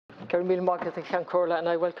And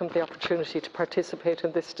I welcome the opportunity to participate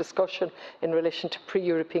in this discussion in relation to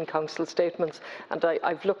pre-European Council statements. And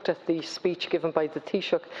I've looked at the speech given by the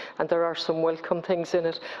Taoiseach, and there are some welcome things in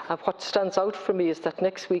it. What stands out for me is that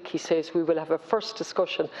next week he says we will have a first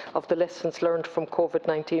discussion of the lessons learned from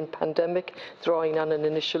COVID-19 pandemic, drawing on an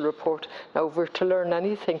initial report. Now, if we're to learn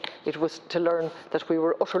anything, it was to learn that we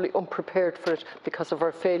were utterly unprepared for it because of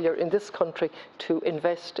our failure in this country to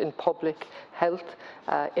invest in public health,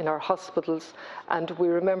 in our hospitals. And we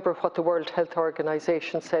remember what the World Health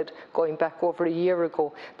Organization said going back over a year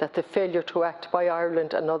ago, that the failure to act by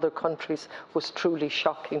Ireland and other countries was truly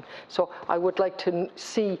shocking. So I would like to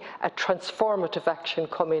see a transformative action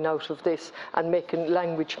coming out of this and making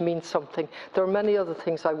language mean something. There are many other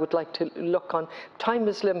things I would like to look on. Time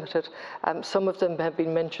is limited. Some of them have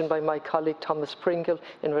been mentioned by my colleague Thomas Pringle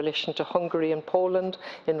in relation to Hungary and Poland,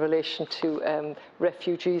 in relation to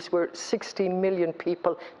refugees. We're 60 million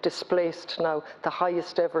people displaced now, the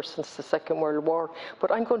highest ever since the Second World War.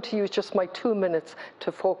 But I'm going to use just my 2 minutes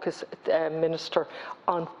to focus, Minister,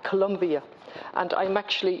 on Colombia. And I'm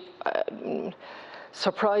actually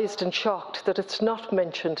surprised and shocked that it's not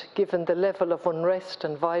mentioned, given the level of unrest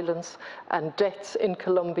and violence and deaths in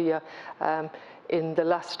Colombia in the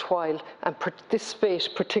last while, and this space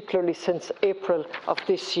particularly since April of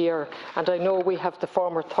this year. And I know we have the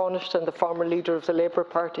former Taoiseach and the former leader of the Labour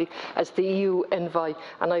Party as the EU envoy,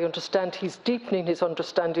 and I understand he's deepening his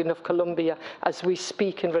understanding of Colombia as we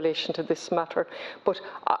speak in relation to this matter. But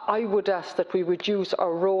I would ask that we would use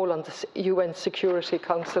our role on the UN Security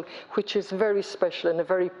Council, which is very special and a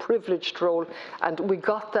very privileged role, and we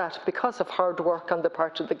got that because of hard work on the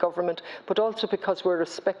part of the government, but also because we're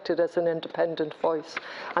respected as an independent voice.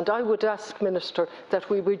 And I would ask, Minister, that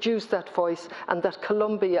we would use that voice, and that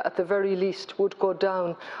Colombia at the very least would go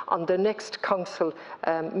down on the next Council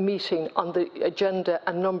meeting on the agenda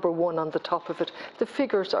and number one on the top of it. The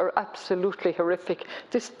figures are absolutely horrific.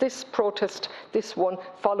 This protest, this one,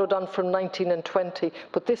 followed on from 19 and 20,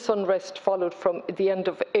 but this unrest followed from the end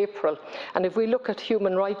of April. And if we look at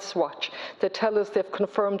Human Rights Watch, they tell us they've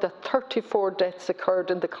confirmed that 34 deaths occurred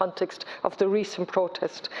in the context of the recent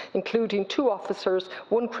protest, including 2 officers,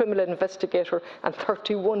 1 criminal investigator, and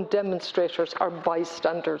 31 demonstrators or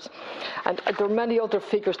bystanders. And there are many other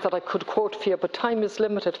figures that I could quote for you, but time is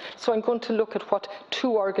limited, so I'm going to look at what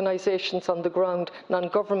 2 organisations on the ground,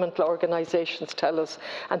 non-governmental organisations, tell us.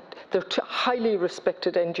 And they're 2 highly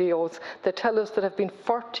respected NGOs. They tell us there have been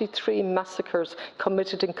 43 massacres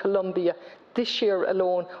committed in Colombia this year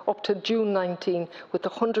alone, up to June 19, with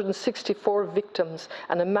 164 victims,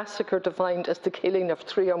 and a massacre defined as the killing of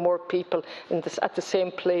 3 or more people at the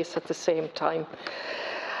same place at the same time.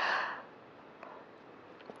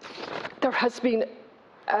 There has been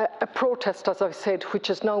a protest, as I said, which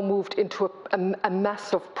has now moved into a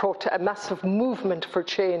massive movement for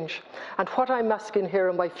change. And what I'm asking here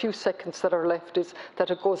in my few seconds that are left is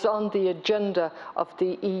that it goes on the agenda of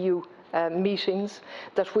the EU meetings,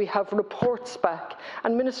 that we have reports back.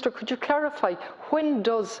 And Minister, could you clarify, when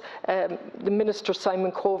does the Minister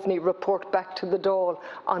Simon Coveney report back to the Dáil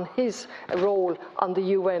on his role on the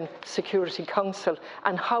UN Security Council,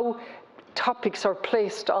 and how topics are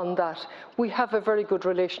placed on that? We have a very good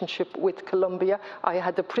relationship with Colombia. I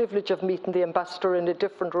had the privilege of meeting the ambassador in a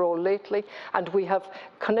different role lately, and we have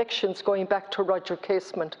connections going back to Roger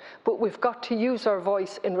Casement. But we've got to use our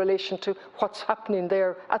voice in relation to what's happening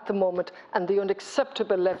there at the moment and the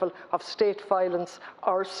unacceptable level of state violence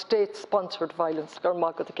or state-sponsored violence.